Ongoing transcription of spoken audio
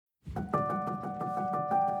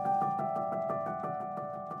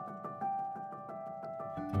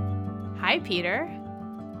Hi, Peter.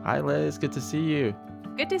 Hi, Liz. Good to see you.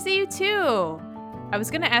 Good to see you too. I was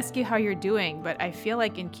going to ask you how you're doing, but I feel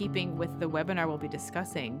like in keeping with the webinar we'll be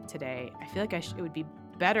discussing today, I feel like it would be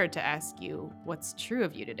better to ask you what's true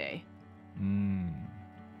of you today. Mm,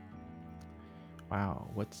 wow.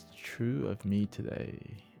 What's true of me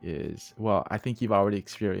today is, well, I think you've already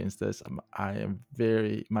experienced this. I am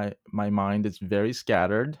my mind is very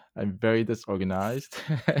scattered. I'm very disorganized.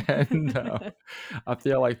 and I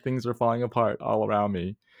feel like things are falling apart all around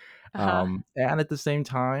me. Uh-huh. And at the same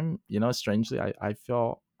time, strangely, I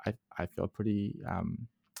feel pretty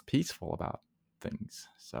peaceful about things.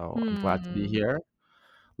 So I'm glad to be Hmm. here.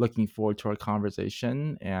 Looking forward to our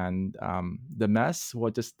conversation, and the mess will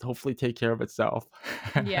just hopefully take care of itself.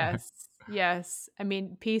 Yes. Yes. I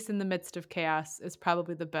mean, peace in the midst of chaos is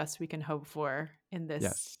probably the best we can hope for in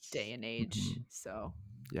this day Yes. and age. Mhm. So,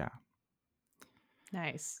 Yeah.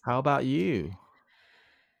 nice. How about you?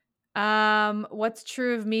 What's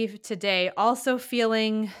true of me today? Also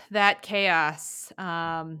feeling that chaos.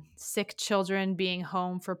 Sick children being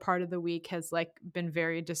home for part of the week has like been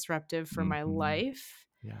very disruptive for my Mhm. life.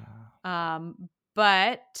 Yeah.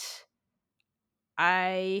 But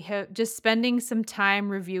I have just spending some time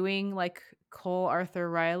reviewing like Cole Arthur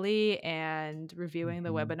Riley and reviewing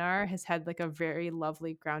the Mhm. webinar has had like a very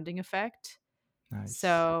lovely grounding effect. Nice.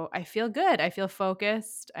 So I feel good. I feel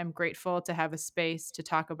focused. I'm grateful to have a space to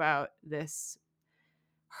talk about this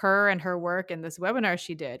her and her work and this webinar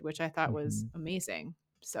she did, which I thought was Mhm. amazing.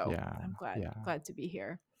 So Yeah. I'm glad Yeah. glad to be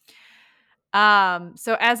here.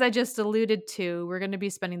 So as I just alluded to, we're going to be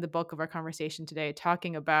spending the bulk of our conversation today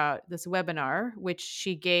talking about this webinar, which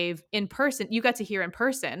she gave in person. You got to hear in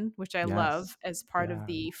person, which I Yes. love as part of Yeah.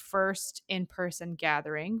 the first in-person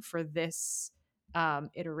gathering for this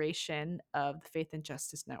iteration of the Faith and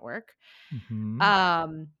Justice Network. Mhm.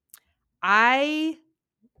 Um, I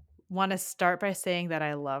want to start by saying that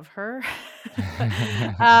I love her.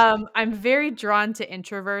 I'm very drawn to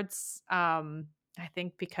introverts. I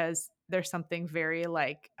think because there's something very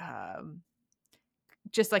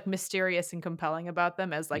just like mysterious and compelling about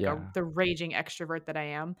them as like Yeah. the raging extrovert that I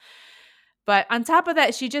am. But on top of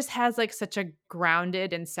that, she just has like such a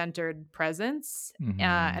grounded and centered presence. And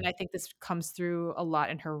Mhm. I think this comes through a lot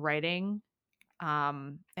in her writing,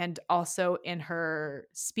 and also in her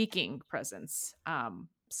speaking presence.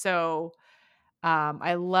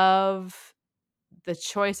 I love the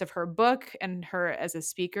choice of her book and her as a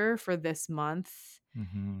speaker for this month.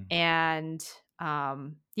 Mhm. And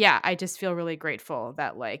yeah, I just feel really grateful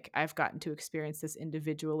that like I've gotten to experience this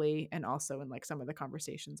individually and also in like some of the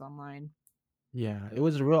conversations online. Yeah, it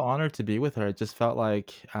was a real honor to be with her. It just felt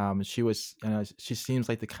like she seems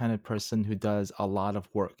like the kind of person who does a lot of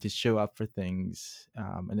work to show up for things,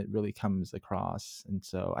 and it really comes across. And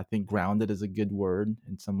so I think grounded is a good word,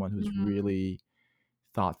 and someone who's Mhm. really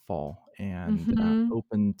thoughtful and Mhm.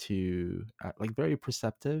 open to, like, very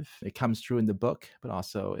perceptive. It comes through in the book, but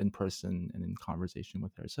also in person and in conversation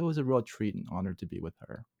with her. So it was a real treat and honor to be with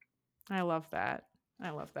her. I love that.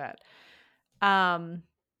 I love that. Um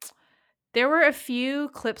There were a few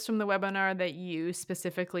clips from the webinar that you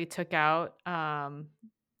specifically took out,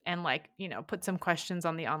 and like, put some questions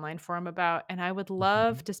on the online forum about, and I would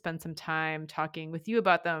love Mhm. to spend some time talking with you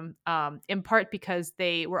about them, in part because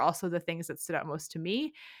they were also the things that stood out most to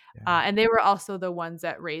me, Yeah. and they were also the ones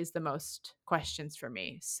that raised the most questions for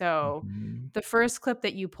me. So, Mhm. the first clip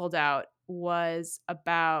that you pulled out was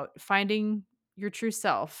about finding your true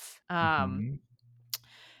self. Mhm.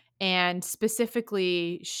 And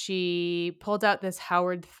specifically, she pulled out this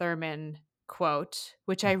Howard Thurman quote,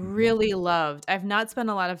 which I Mhm. really loved. I've not spent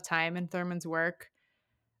a lot of time in Thurman's work,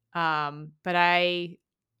 but I'm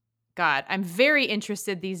very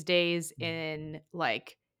interested these days in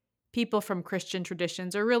like people from Christian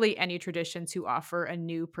traditions or really any traditions who offer a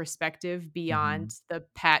new perspective beyond Mhm. the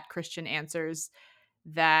pat Christian answers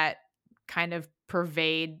that kind of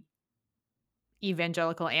pervade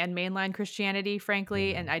evangelical and mainline Christianity,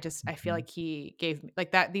 frankly, Yeah. and I feel Mhm. like he gave me like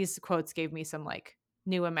that these quotes gave me some, like,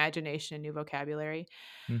 new imagination and new vocabulary.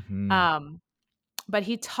 Mhm. Um, but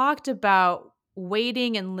he talked about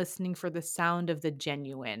waiting and listening for the sound of the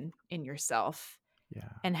genuine in yourself, Yeah.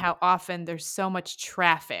 and how often there's so much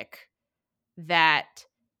traffic that,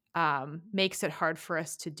 makes it hard for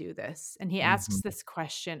us to do this, and he asks Mhm. this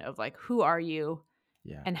question of, like, "Who are you,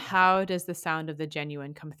 Yeah. and how does the sound of the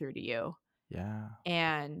genuine come through to you?" Yeah.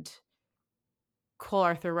 And Cole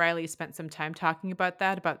Arthur Riley spent some time talking about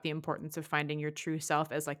that, about the importance of finding your true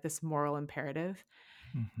self as like this moral imperative.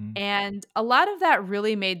 Mhm. And a lot of that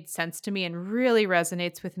really made sense to me and really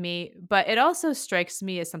resonates with me. But it also strikes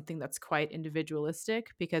me as something that's quite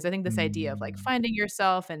individualistic because I think this idea of like Mm. finding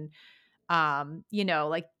yourself and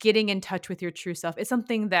like getting in touch with your true self is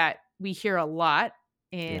something that we hear a lot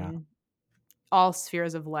Yeah. in all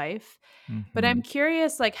spheres of life. But I'm Mhm.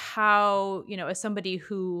 curious, like, how, as somebody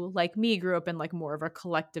who, like me, grew up in like more of a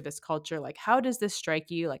collectivist culture, like, how does this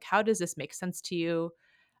strike you? Like, how does this make sense to you?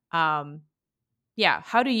 Um, yeah,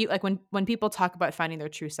 how do you like when people talk about finding their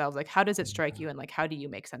true selves, like, how does it strike Yeah. you, and like, how do you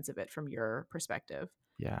make sense of it from your perspective?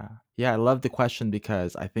 Yeah. Yeah, I love the question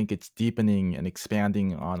because I think it's deepening and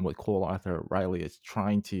expanding on what Cole Arthur Riley is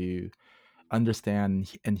trying to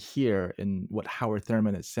understand and hear in what Howard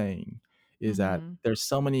Thurman is saying is that Mhm. there's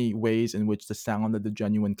so many ways in which the sound of the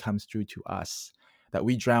genuine comes through to us that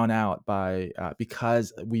we drown out by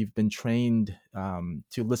because we've been trained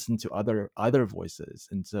to listen to other voices,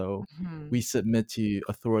 and so Mhm. we submit to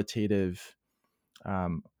authoritative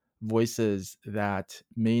um, voices that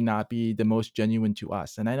may not be the most genuine to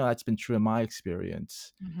us. And I know that's been true in my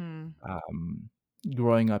experience Mhm. um,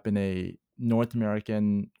 growing up in a North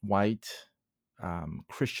American white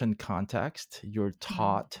Christian context. You're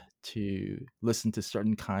Mhm. taught to listen to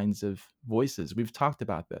certain kinds of voices. We've talked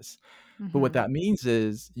about this. But what Mhm. that means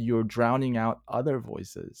is you're drowning out other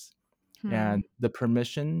voices. Hmm. And the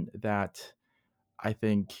permission that I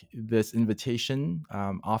think this invitation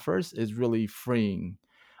offers is really freeing.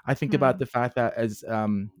 I think about Hmm. the fact that as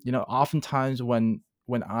oftentimes when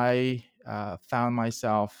I found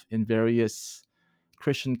myself in various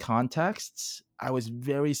Christian contexts, I was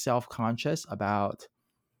very self conscious about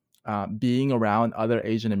being around other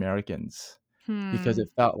Asian Americans because Hmm. it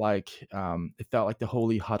felt like the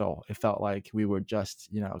holy huddle. It felt like we were just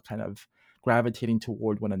kind of gravitating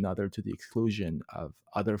toward one another to the exclusion of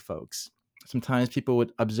other folks. Sometimes people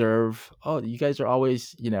would observe, oh, you guys are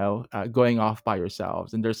always going off by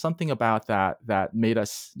yourselves, and there's something about that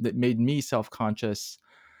made me self conscious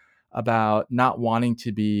about not wanting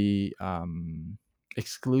to be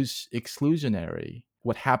exclusionary.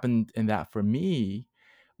 What happened in that for me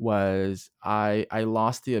was I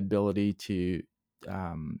lost the ability to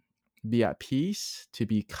um, be at peace, to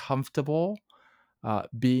be comfortable,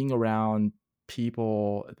 being around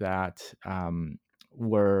people that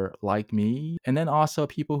were like me, and then also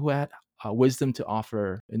people who had wisdom to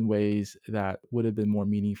offer in ways that would have been more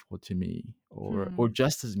meaningful to me, or Hmm.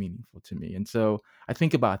 just as meaningful to me. And so I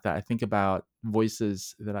think about that. I think about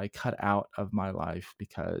voices that I cut out of my life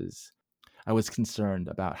because I was concerned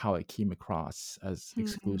about how it came across as Hmm.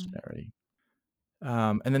 exclusionary.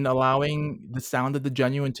 And then allowing the sound of the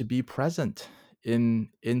genuine to be present in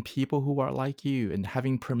people who are like you, and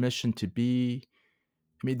having permission to be,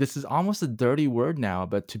 I mean, this is almost a dirty word now,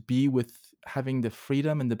 but to be with, having the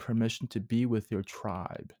freedom and the permission to be with your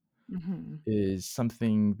tribe Mhm. is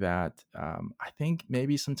something that I think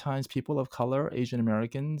maybe sometimes people of color, Asian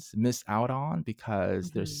Americans, miss out on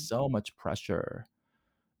because there's Mhm. so much pressure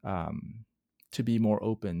um, to be more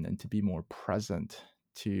open and to be more present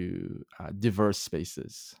to diverse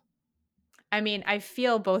spaces. I mean, I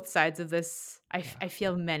feel both sides of this. I Yeah.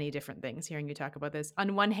 feel many different things hearing you talk about this.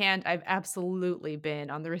 On one hand, I've absolutely been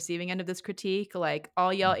on the receiving end of this critique, like,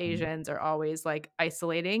 all y'all Mhm. Asians are always, like,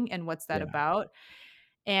 isolating, and what's that Yeah. about?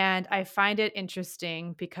 And I find it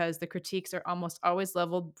interesting because the critiques are almost always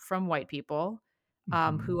leveled from white people,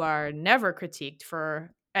 Mhm. who are never critiqued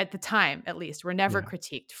for, at the time, at least, were never Yeah.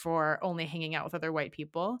 critiqued for only hanging out with other white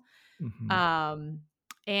people. Mhm. Um,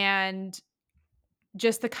 and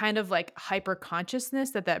just the kind of, like, hyper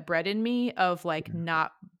consciousness that bred in me of, like, Yeah.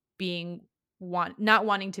 being not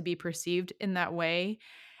wanting to be perceived in that way.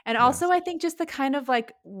 And also, Yes. I think just the kind of,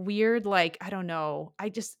 like, weird, like, I don't know, I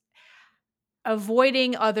just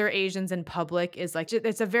avoiding other Asians in public is, like,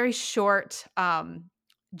 it's a very short,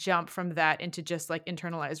 jump from that into just, like,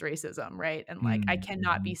 internalized racism, right? And, like, I Mm,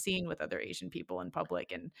 cannot be mhm. seen with other Asian people in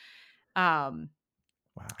public, and, um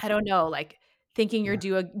Wow. I don't know, like, thinking you're Yeah.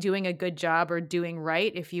 doing a good job or doing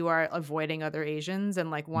right if you are avoiding other Asians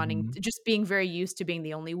and, like, wanting Mhm. just being very used to being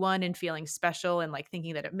the only one and feeling special and, like,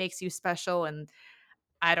 thinking that it makes you special, and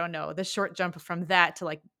I don't know, the short jump from that to,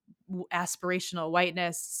 like, aspirational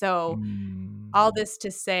whiteness. So, all Mm. this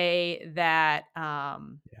to say that,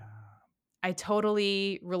 Yeah. I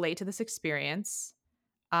totally relate to this experience.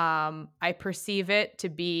 I perceive it to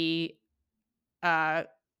be, uh,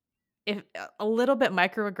 if a little bit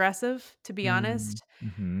microaggressive, to be Mm. honest.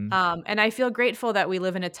 Mhm. And I feel grateful that we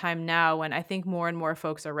live in a time now when I think more and more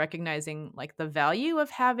folks are recognizing, like, the value of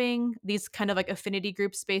having these kind of, like, affinity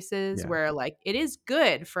group spaces Yeah. where, like, it is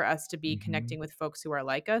good for us to be Mhm. connecting with folks who are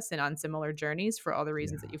like us and on similar journeys for all the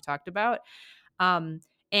reasons that Yeah. you've talked about. Um,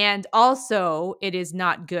 and also, it is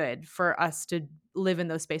not good for us to live in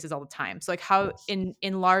those spaces all the time. So, like, how Yes. in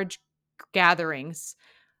large gatherings,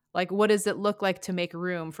 Like, what does it look like to make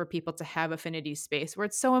room for people to have affinity space where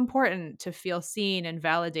it's so important to feel seen and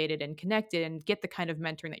validated and connected and get the kind of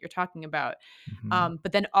mentoring that you're talking about. Mhm.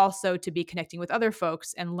 But then also to be connecting with other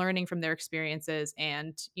folks and learning from their experiences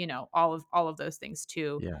and, all of those things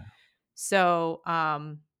too. Yeah, So,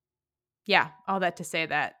 yeah, all that to say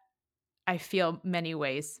that I feel many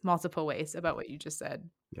ways, multiple ways about what you just said.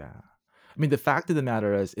 yeah. I mean, the fact of the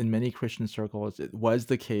matter is, in many Christian circles, it was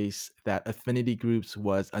the case that affinity groups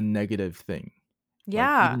was a negative thing.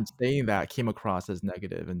 Like, Yeah. even saying that came across as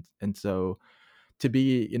negative, and so to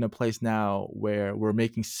be in a place now where we're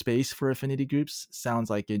making space for affinity groups sounds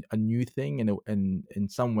like a new thing, and in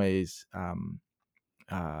some ways,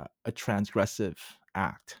 a transgressive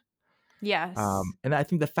act. Yes. And I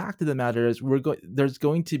think the fact of the matter is there's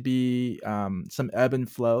going to be, some ebb and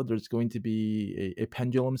flow, there's going to be a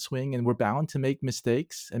pendulum swing, and we're bound to make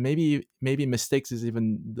mistakes, and maybe mistakes is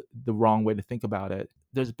even the wrong way to think about it.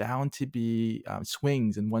 There's bound to be,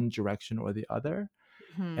 swings in one direction or the other,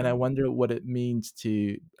 and I Mhm. wonder what it means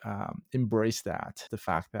to, embrace that, the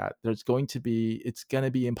fact that it's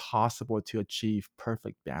gonna be impossible to achieve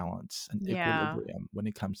perfect balance and Yeah. equilibrium when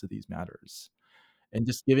it comes to these matters. And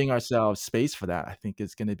just giving ourselves space for that, I think,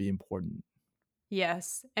 is gonna be important.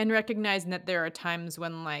 Yes, and recognizing that there are times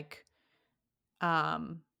when, like,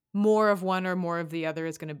 um, more of one or more of the other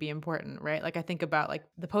is gonna be important, right? Like, I think about, like,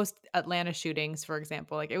 the post-Atlanta shootings, for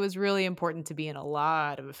example, like, it was really important to be in a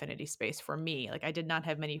lot of affinity space for me, like, I did not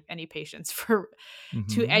have any patience for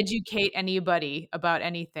to Mhm. educate anybody about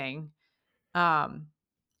anything, um,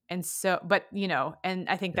 and so but, and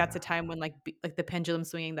I think that's Yeah, a time when, like, the pendulum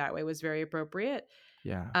swinging that way was very appropriate,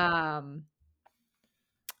 yeah. um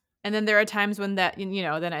and then there are times when that then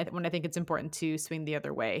when I think it's important to swing the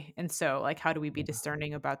other way, and so, like, how do we be Yeah.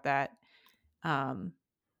 discerning about that, um,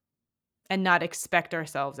 and not expect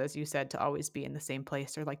ourselves, as you said, to always be in the same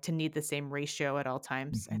place or, like, to need the same ratio at all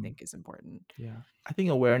times, I Mhm. think is important. Yeah. I think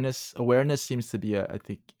awareness seems to be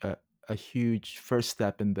a huge first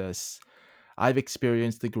step in this. I've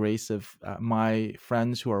experienced the grace of, my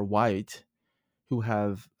friends who are white, who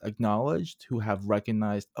have acknowledged, who have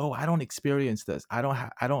recognized, "Oh, I don't experience this. I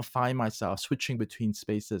don't find myself switching between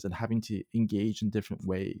spaces and having to engage in different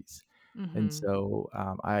ways." And Mhm. so,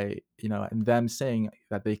 and them saying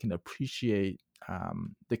that they can appreciate,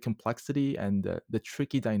 the complexity and the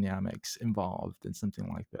tricky dynamics involved in something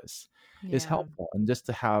like this is Yeah. helpful. And just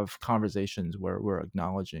to have conversations where we're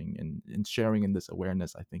acknowledging and sharing in this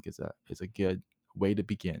awareness, I think is a good way to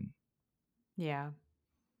begin. Yeah.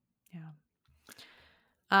 Yeah.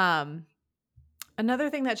 Um, Another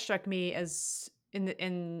thing that struck me as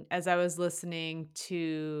I was listening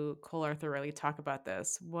to Cole Arthur really talk about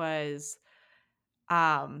this was,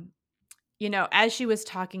 um as she was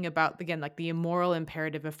talking about, again, like, the immoral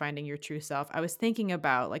imperative of finding your true self, I was thinking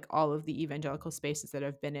about, like, all of the evangelical spaces that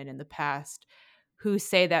I've been in the past who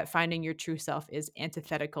say that finding your true self is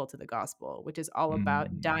antithetical to the gospel, which is all about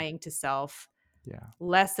Mm, dying to self, yeah.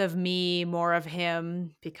 less of me, more of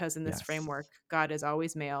him, because in this Yes. framework, God is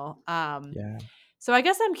always male. Yeah. So I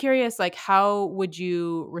guess I'm curious, like, how would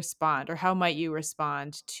you respond or how might you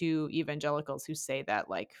respond to evangelicals who say that,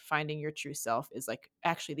 like, finding your true self is, like,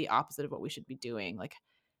 actually the opposite of what we should be doing? Like,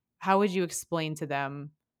 how would you explain to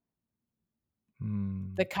them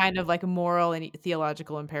the Mm, kind of, like, moral and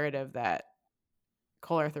theological imperative that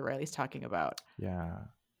Cole Arthur Riley's talking about? yeah.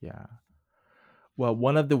 Yeah. Well,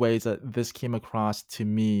 one of the ways that this came across to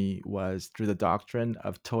me was through the doctrine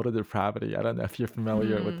of total depravity. I don't know if you're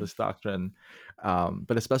familiar with Mm, this doctrine,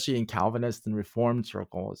 but especially in Calvinist and Reformed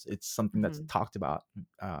circles, it's something that's mhm, talked about,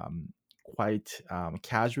 quite,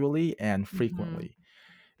 casually and mhm, frequently.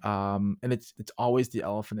 And it's always the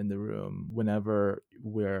elephant in the room whenever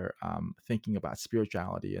we're, thinking about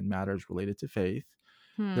spirituality and matters related to faith.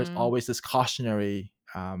 There's hmm, always this cautionary,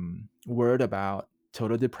 word about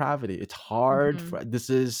total depravity. It's hard mhm, for this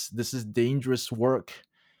is dangerous work,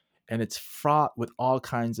 and it's fraught with all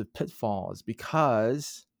kinds of pitfalls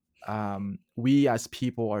because, we as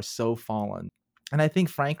people are so fallen. And I think,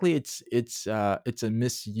 frankly, it's a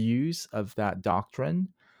misuse of that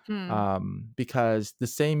doctrine, hmm, because the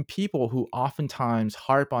same people who oftentimes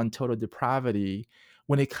harp on total depravity,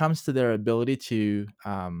 when it comes to their ability to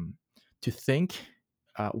think,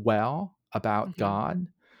 well about mhm, God,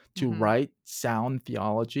 to mhm, write sound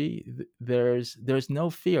theology, there's no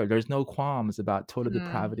fear, there's no qualms about total hmm.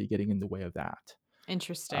 depravity getting in the way of that.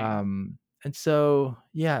 Interesting. And so,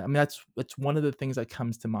 yeah, I mean, that's one of the things that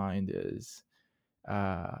comes to mind is,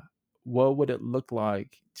 uh, what would it look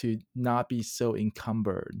like to not be so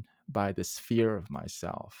encumbered by this fear of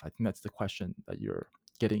myself? I think that's the question that you're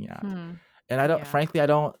getting at. Hmm. And Yeah. frankly, I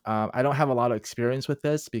don't have a lot of experience with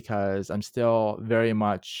this because I'm still very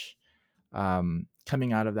much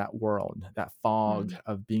coming out of that world, that fog Mm.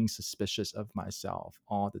 of being suspicious of myself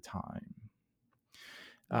all the time.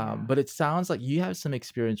 Yeah. But it sounds like you have some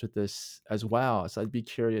experience with this as well. So I'd be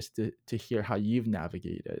curious to hear how you've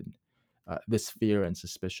navigated this fear and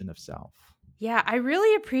suspicion of self. Yeah, I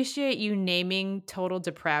really appreciate you naming total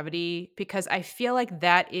depravity because I feel like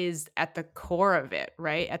that is at the core of it,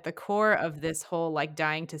 right? At the core of this whole like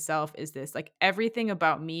dying to self is this like everything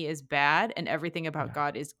about me is bad and everything about Yeah.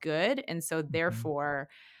 God is good. And so Hmm. therefore,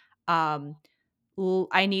 um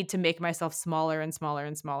I need to make myself smaller and smaller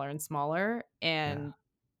and smaller and smaller Yeah. and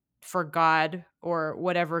for God or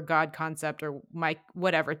whatever God concept or my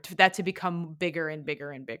whatever that to become bigger and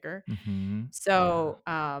bigger and bigger. Hmm. Yeah. So,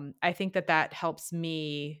 I think that that helps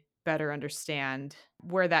me better understand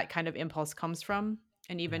where that kind of impulse comes from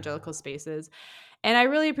in Yeah. evangelical spaces. And I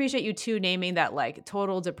really appreciate you too naming that like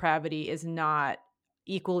total depravity is not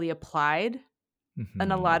equally applied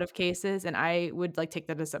in a Hmm. lot of cases. And I would like take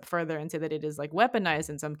that a step further and say that it is like weaponized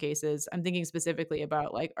in some cases. I'm thinking specifically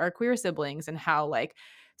about like our queer siblings and how like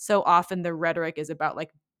so often the rhetoric is about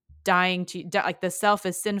like like the self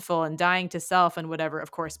is sinful and dying to self and whatever,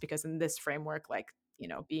 of course, because in this framework, like,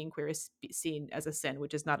 being queer is seen as a sin,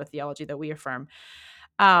 which is not a theology that we affirm.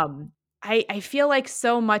 Um, I feel like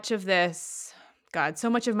so much of this, God, so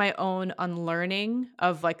much of my own unlearning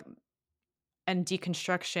of like and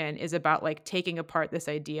deconstruction is about like taking apart this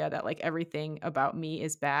idea that like everything about me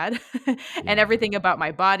is bad and Yeah. everything about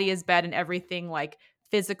my body is bad and everything like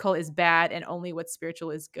physical is bad and only what's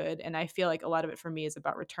spiritual is good. And I feel like a lot of it for me is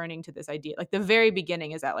about returning to this idea. Like the very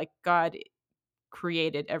beginning is that like God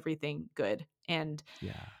created everything good. And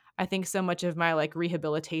Yeah. I think so much of my like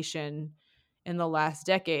rehabilitation in the last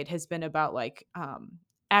decade has been about like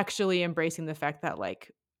actually embracing the fact that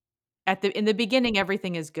like in the beginning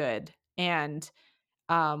everything is good. And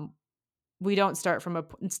um we don't start from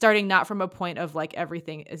starting not from a point of like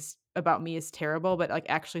everything is about me is terrible, but like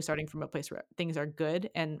actually starting from a place where things are good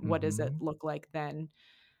and what does it Hmm. look like then?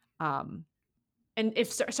 Um and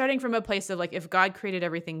if starting from a place of like if God created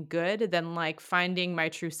everything good, then like finding my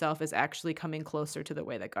true self is actually coming closer to the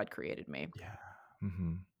way that God created me. Yeah.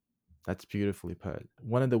 Hmm. That's beautifully put.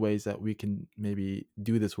 One of the ways that we can maybe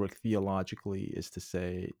do this work theologically is to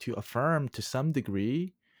say, to affirm to some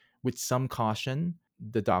degree, with some caution,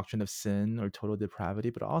 the doctrine of sin or total depravity,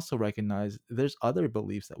 but also recognize there's other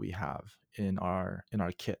beliefs that we have in our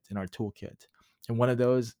kit, in our toolkit. And one of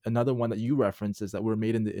those, another one that you reference is that we're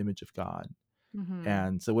made in the image of God. Mhm.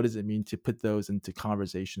 And so, what does it mean to put those into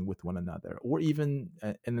conversation with one another? Or even,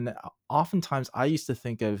 and then oftentimes I used to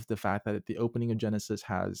think of the fact that the opening of Genesis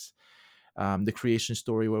has the creation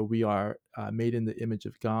story where we are made in the image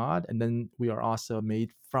of God, and then we are also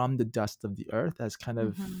made from the dust of the earth as kind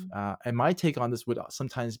of, Mhm. and my take on this would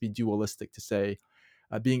sometimes be dualistic to say,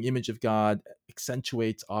 being image of God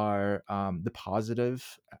accentuates our the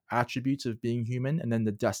positive attributes of being human, and then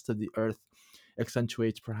the dust of the earth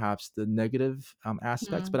accentuates perhaps the negative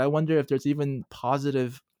aspects. But Mm. I wonder if there's even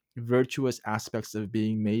positive, virtuous aspects of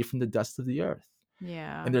being made from the dust of the earth.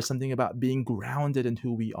 And Yeah. there's something about being grounded in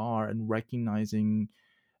who we are and recognizing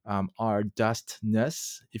our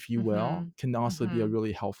dustness, if you will, Mhm. can also be a Mhm.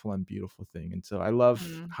 really helpful and beautiful thing. And so I love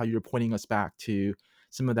Mm. how you're pointing us back to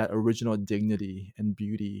some of that original dignity and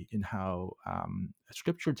beauty in how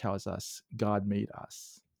scripture tells us God made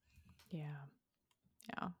us. Yeah.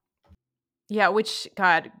 Yeah. Yeah, which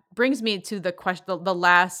God brings me to the question, the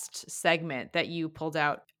last segment that you pulled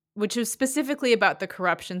out, which was specifically about the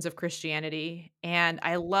corruptions of Christianity. And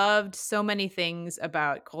I loved so many things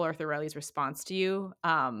about Cole Arthur Riley's response to you.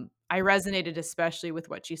 I resonated especially with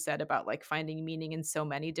what you said about like finding meaning in so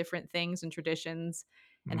many different things and traditions,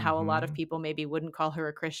 and how a lot of Hmm. people maybe wouldn't call her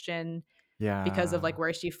a Christian because of, like, Yeah.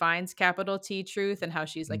 where she finds capital T truth and how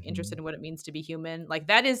she's, like, interested Hmm. in what it means to be human. Like,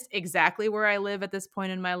 that is exactly where I live at this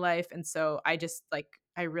point in my life, and so I just, like,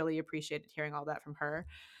 I really appreciated hearing all that from her.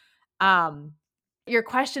 Um, your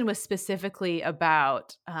question was specifically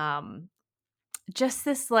about, just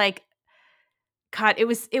this, like, God,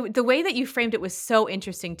 the way that you framed it was so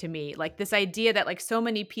interesting to me. Like this idea that like so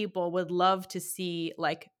many people would love to see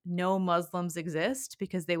like no Muslims exist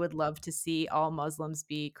because they would love to see all Muslims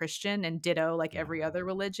be Christian and ditto like Yeah. every other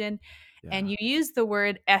religion. And Yeah. you used the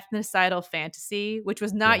word ethnocidal fantasy, which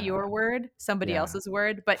was not Yeah. your word, somebody Yeah. else's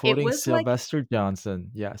word, but it Quoting was like Sylvester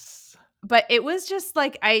Johnson. Yes. it was just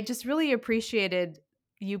like I just really appreciated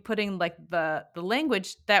you putting like the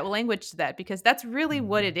language to that because that's really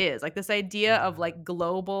what it Mhm. is. Like this idea of Yeah. like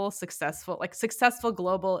global successful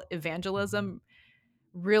global Mhm. evangelism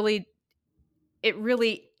really it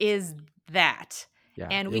really is that. Yeah,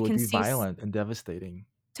 And it we would can be see violent and devastating.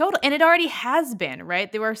 total, and it already has been,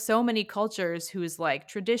 right? There are so many cultures whose like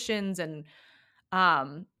traditions and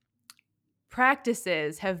um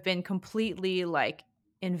practices have been completely like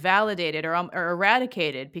invalidated or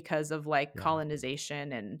eradicated because of like Yeah.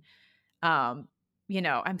 colonization and um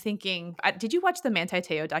I'm thinking did you watch the Manti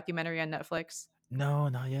Te'o documentary on Netflix? No,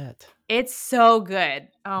 not yet. It's so good.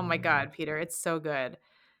 Oh my Mm. god, Peter, it's so good.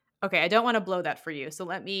 Okay, I don't want to blow that for you. So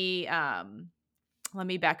let me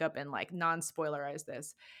back up and like non-spoilerize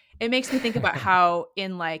this. It makes me think about how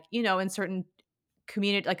in like, in certain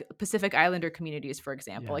community like Pacific Islander communities, for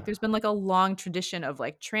example, like Yeah. there's been like a long tradition of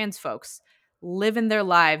like trans folks living their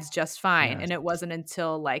lives just fine. Yes. And it wasn't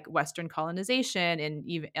until like Western colonization and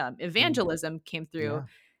even Mm. evangelism came through Yeah.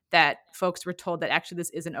 that folks were told that actually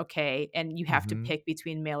this isn't okay and you have to Mhm. pick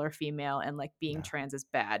between male or female and like being Yeah. trans is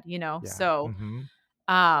bad. Yeah. So Mhm.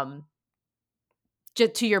 um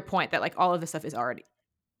just to your point that like all of this stuff is already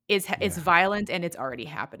it's Yeah. violent and it's already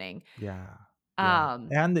happening. Yeah. Yeah. Um,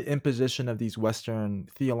 And the imposition of these Western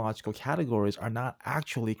theological categories are not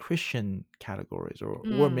actually Christian categories or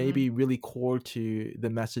mm, maybe really core to the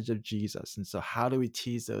message of Jesus. And so how do we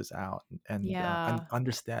tease those out and yeah.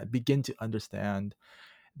 begin to understand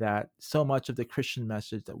that so much of the Christian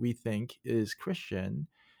message that we think is Christian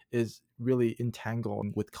is really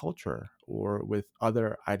entangled with culture or with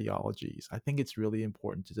other ideologies. I think it's really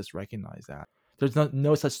important to just recognize that. There's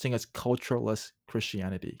no such thing as cultureless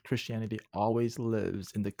Christianity. Christianity always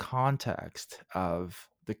lives in the context of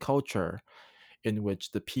the culture in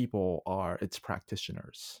which the people are its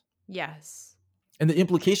practitioners. Yes. And the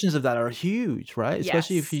implications of that are huge, right?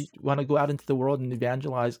 Especially if you Yes. want to go out into the world and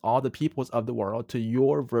evangelize all the peoples of the world to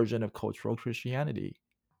your version of cultural Christianity.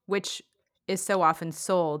 Which is so often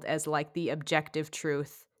sold as like the objective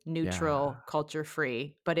truth, Yeah. neutral, culture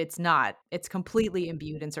free, but it's not. It's completely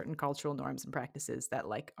imbued in certain cultural norms and practices that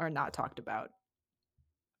like are not talked about,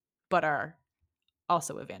 but are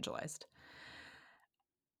also evangelized.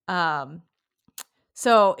 Um,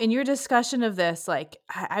 so in your discussion of this, like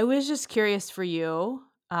I was just curious for you.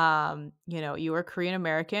 You were Korean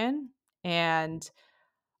American and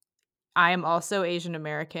I am also Asian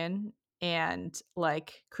American, and,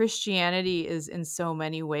 like, Christianity is in so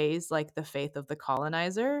many ways like the faith of the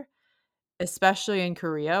colonizer, especially in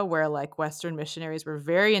Korea where, like, Western missionaries were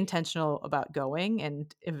very intentional about going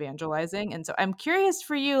and evangelizing, and so I'm curious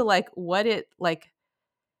for you, like, what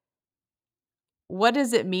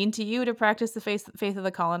does it mean to you to practice the faith of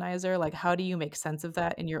the colonizer? Like, how do you make sense of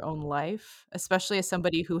that in your own life? Especially as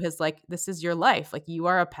somebody who has, like this is your life, like, you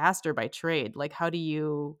are a pastor by trade, like, how do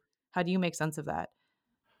you make sense of that?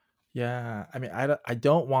 Yeah. I mean, I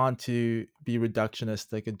don't want to be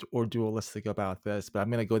reductionistic or dualistic about this, but I'm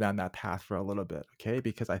going to go down that path for a little bit, okay?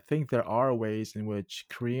 Because I think there are ways in which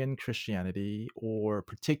Korean Christianity or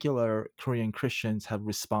particular Korean Christians have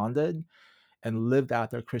responded and lived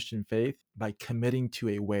out their Christian faith by committing to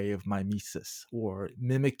a way of mimesis or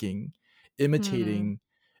mimicking, Hmm. imitating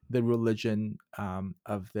the religion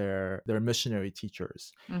of their missionary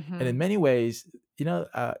teachers. And in Mhm. many ways,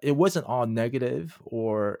 it wasn't all negative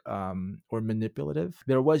or manipulative.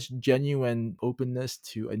 There was genuine openness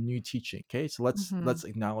to a new teaching. Okay, so let's Mhm.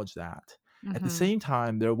 acknowledge that. At the Mhm. same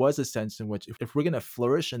time, there was a sense in which if we're going to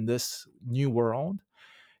flourish in this new world,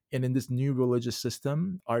 and in this new religious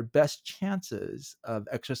system, our best chances of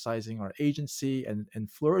exercising our agency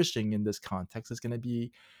and flourishing in this context is going to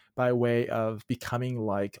be by way of becoming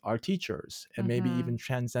like our teachers and maybe even Mhm.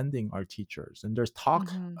 transcending our teachers. And there's talk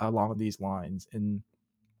Mhm. along these lines in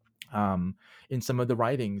some of the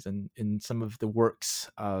writings and in some of the works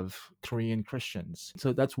of Korean Christians.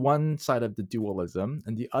 So that's one side of the dualism.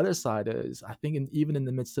 And the other side is, I think, even in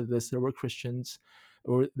the midst of this, there were Christians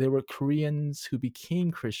or there were Koreans who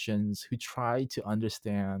became Christians who tried to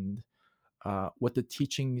understand what the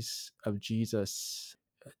teachings of Jesus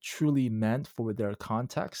truly meant for their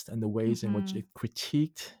context and the ways in which Mhm. it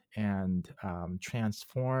critiqued and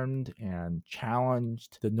transformed and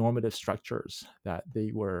challenged the normative structures that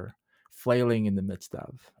they were flailing in the midst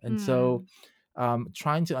of. And so, Mm.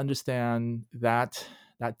 trying to understand that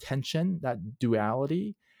tension, that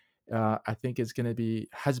duality, I think is going to be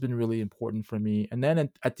has been really important for me. And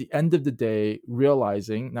then at the end of the day,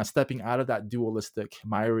 realizing now stepping out of that dualistic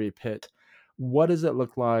miry pit, what does it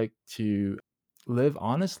look like to live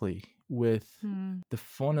honestly with Mm. the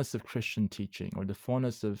fullness of Christian teaching or the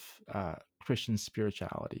fullness of Christian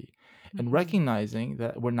spirituality, and Mhm. recognizing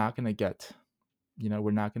that we're not going to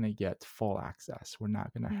get full access. We're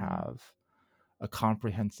not going to Mm. have a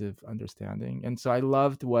comprehensive understanding. And so I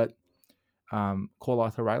loved what Cole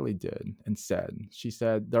Arthur Riley did and said. She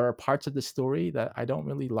said, there are parts of the story that I don't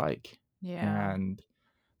really like. Yeah. And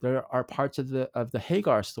there are parts of the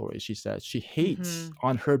Hagar story, she says she hates Mhm.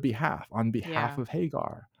 on behalf Yeah. of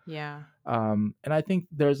Hagar. Yeah. And I think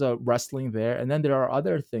there's a wrestling there. And then there are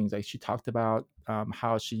other things, like she talked about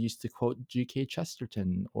how she used to quote G.K.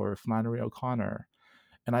 Chesterton or Flannery O'Connor.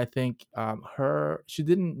 And I think she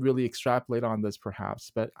didn't really extrapolate on this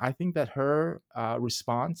perhaps, but I think that her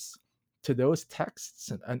response to those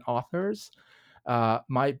texts and authors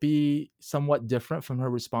might be somewhat different from her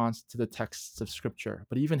response to the texts of scripture.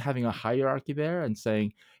 But even having a hierarchy there and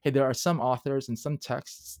saying, hey, there are some authors and some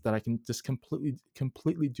texts that I can just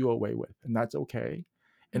completely do away with, and that's okay.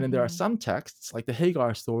 And then there are Mhm. some texts, like the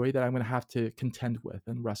Hagar story, that I'm going to have to contend with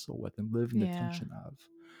and wrestle with and live in the Yeah. tension of.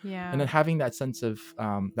 And then Yeah. having that sense of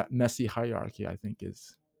that messy hierarchy, I think,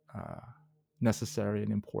 is necessary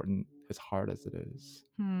and important, as hard as it is.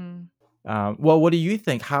 Hmm. Well, what do you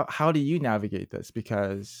think? How do you navigate this?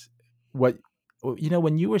 Because what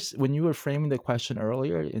when you were framing the question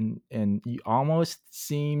earlier, and you almost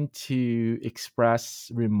seemed to express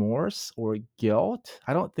remorse or guilt.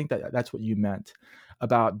 I don't think that that's what you meant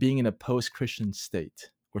about being in a post-Christian state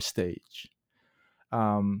or stage.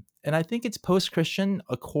 And I think it's post-Christian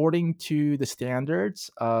according to the standards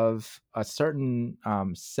of a certain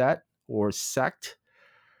set or sect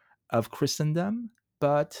of Christendom.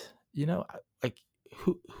 But like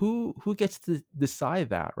who gets to decide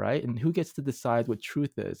that, right? And who gets to decide what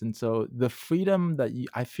truth is? And so the freedom that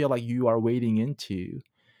I feel like you are wading into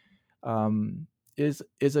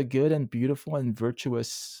is a good and beautiful and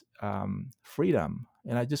virtuous freedom.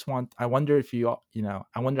 And I wonder if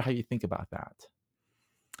I wonder how you think about that.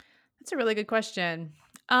 That's a really good question.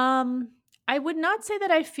 Um, I would not say that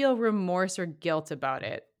I feel remorse or guilt about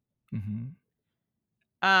it. Hmm.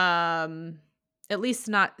 Um, at least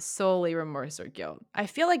not solely remorse or guilt. I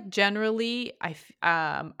feel like generally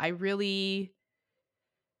I really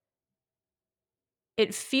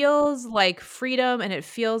it feels like freedom and it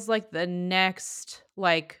feels like the next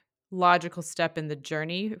like logical step in the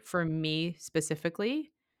journey for me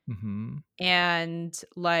specifically. Hmm. And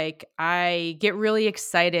like I get really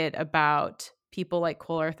excited about people like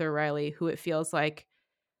Cole Arthur Riley, who it feels like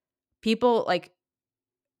people like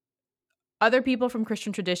other people from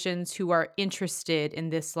Christian traditions who are interested in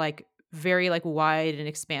this like very like wide and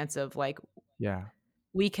expansive like Yeah.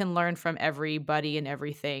 we can learn from everybody and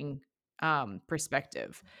everything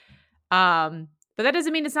perspective. But that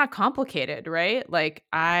doesn't mean it's not complicated, right? Like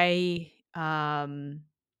I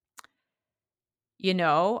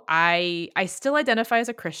still identify as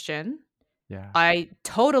a Christian. Yeah. I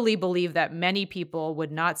totally believe that many people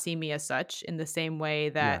would not see me as such in the same way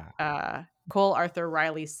that Yeah. Cole Arthur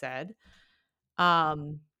Riley said.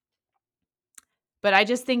 Um But I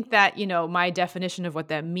just think that, my definition of what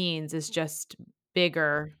that means is just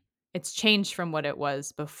bigger. It's changed from what it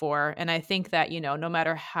was before. And I think that, no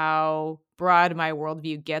matter how broad my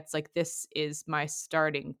worldview gets, like this is my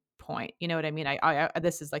starting point. You know what I mean?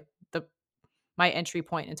 This is like the my entry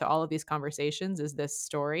point into all of these conversations is this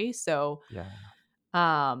story. So, Yeah.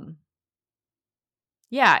 um,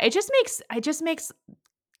 yeah, it just makes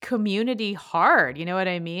community hard. You know what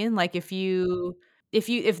I mean? Like if you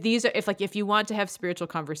want to have spiritual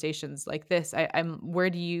conversations like this, I'm where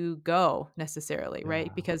do you go necessarily, right?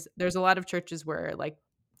 Yeah. Because there's a lot of churches where, like,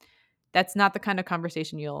 that's not the kind of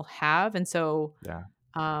conversation you'll have, and so, Yeah.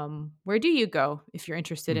 where do you go if you're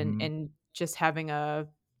interested in Hmm. just having a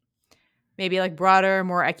maybe, like, broader,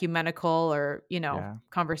 more ecumenical or, Yeah.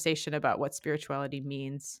 conversation about what spirituality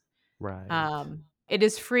means? Right. It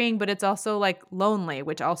is freeing, but it's also, like, lonely,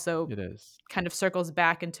 which also It is. kind of circles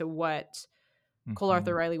back into what Cole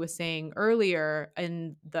Arthur Hmm. Riley was saying earlier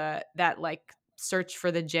in that like search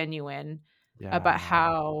for the genuine about Yeah.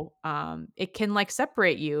 how it can like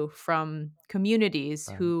separate you from communities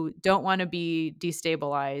Right. who don't want to be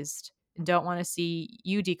destabilized and don't want to see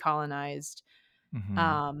you decolonized. Hmm.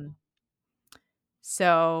 Um,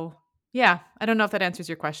 so yeah, I don't know if that answers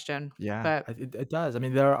your question, Yeah, but it does. I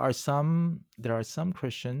mean, there are some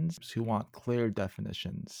Christians who want clear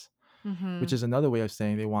definitions, which mhm. is another way of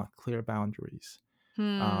saying they want clear boundaries.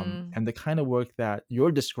 Hmm. And the kind of work that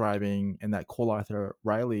you're describing and that Cole Arthur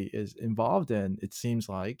Riley is involved in, it seems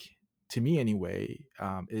like, to me anyway,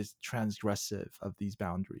 is transgressive of these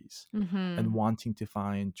boundaries and Mhm. wanting to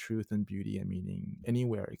find truth and beauty and meaning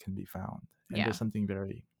anywhere it can be found. And there's Yeah. something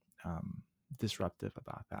very um, disruptive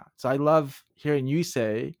about that. So I love hearing you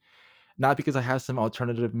say, not because I have some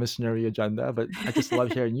alternative missionary agenda, but I just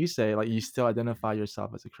love hearing you say, like, you still identify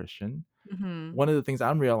yourself as a Christian. Mhm. One of the things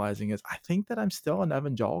I'm realizing is I think that I'm still an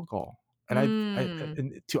evangelical. Mm.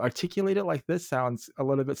 and to articulate it like this sounds a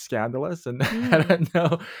little bit scandalous, and Mm.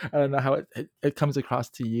 I don't know how it comes across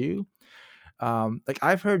to you. Like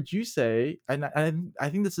I've heard you say, and I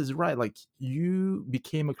think this is right. Like you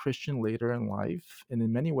became a Christian later in life, and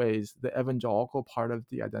in many ways, the evangelical part of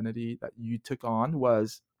the identity that you took on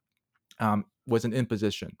was an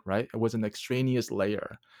imposition, right? It was an extraneous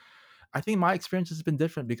layer. I think my experience has been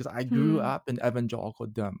different because I grew Hmm. up in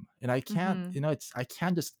evangelicaldom, and I can't, Mhm. I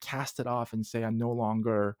can't just cast it off and say I'm no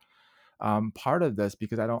longer part of this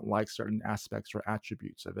because I don't like certain aspects or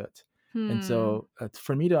attributes of it. And Hmm. so,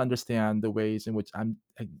 for me to understand the ways in which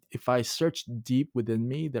if I search deep within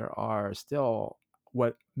me, there are still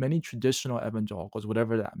what many traditional evangelicals,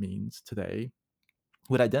 whatever that means today,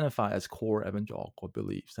 would identify as core evangelical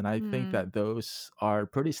beliefs. And I think Hmm. that those are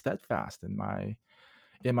pretty steadfast in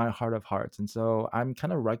my heart of hearts. And so I'm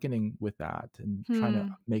kind of reckoning with that and trying to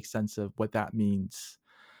Hmm. make sense of what that means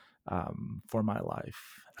for my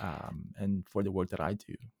life and for the work that I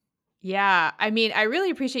do. Yeah, I mean, I really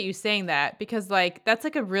appreciate you saying that because, like, that's,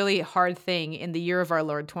 like, a really hard thing in the year of our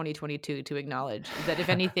Lord 2022 to acknowledge, is that if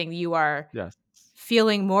anything, you are Yes.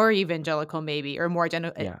 feeling more evangelical maybe or more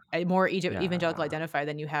Yeah. more evangelical Yeah. identified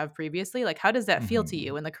than you have previously. Like, how does that feel to Mhm.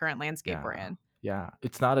 you in the current landscape we're Yeah. in? Yeah.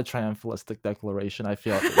 It's not a triumphalistic declaration. I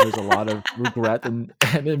feel there's a lot of regret and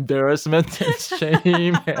embarrassment and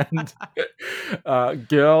shame and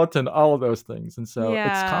guilt and all of those things. And so it's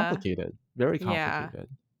Yeah. complicated, very Yeah. complicated.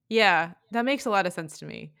 Yeah, that makes a lot of sense to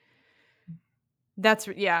me.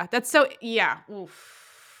 Yeah, that's so yeah.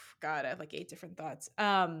 Oof. God, I have, like, 8 different thoughts.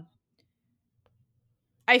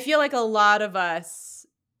 I feel like a lot of us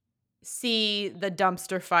see the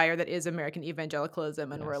dumpster fire that is American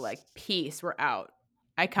evangelicalism, and we're like, Yes. "Peace, we're out."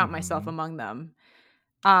 I count myself Mhm. among them.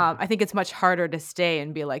 Yeah. I think it's much harder to stay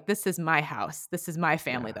and be like, "This is my house. This is my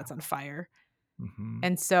family Yeah. that's on fire." Mhm.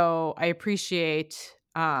 And so I appreciate,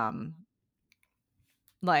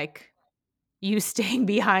 like, you staying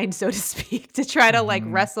behind, so to speak, to try to, like,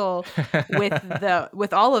 Mhm. wrestle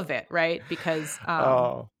with all of it, right? Because,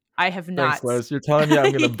 Oh, I have thanks, not Liz. You're telling me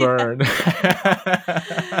I'm gonna Yeah. burn.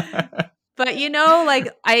 But,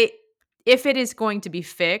 like, if it is going to be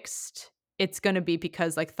fixed, it's gonna be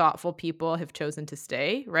because, like, thoughtful people have chosen to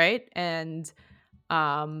stay, right? And,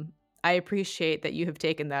 um, I appreciate that you have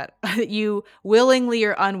taken that you willingly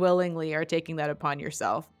or unwillingly are taking that upon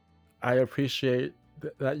yourself. I appreciate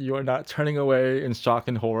that you are not turning away in shock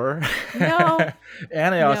and horror. No,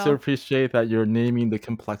 And I also no. appreciate that you're naming the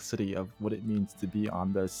complexity of what it means to be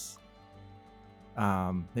on this,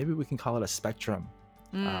 maybe we can call it a spectrum,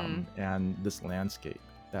 Mm, and this landscape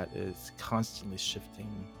that is constantly shifting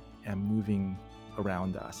and moving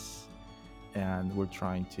around us. And we're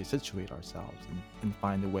trying to situate ourselves and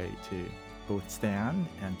find a way to both stand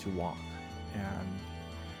and to walk. And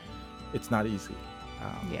it's not easy.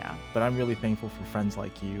 yeah. But I'm really thankful for friends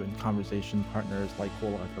like you and conversation partners like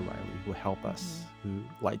Cole Arthur Riley who help us, Mhm.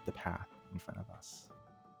 who light the path in front of us.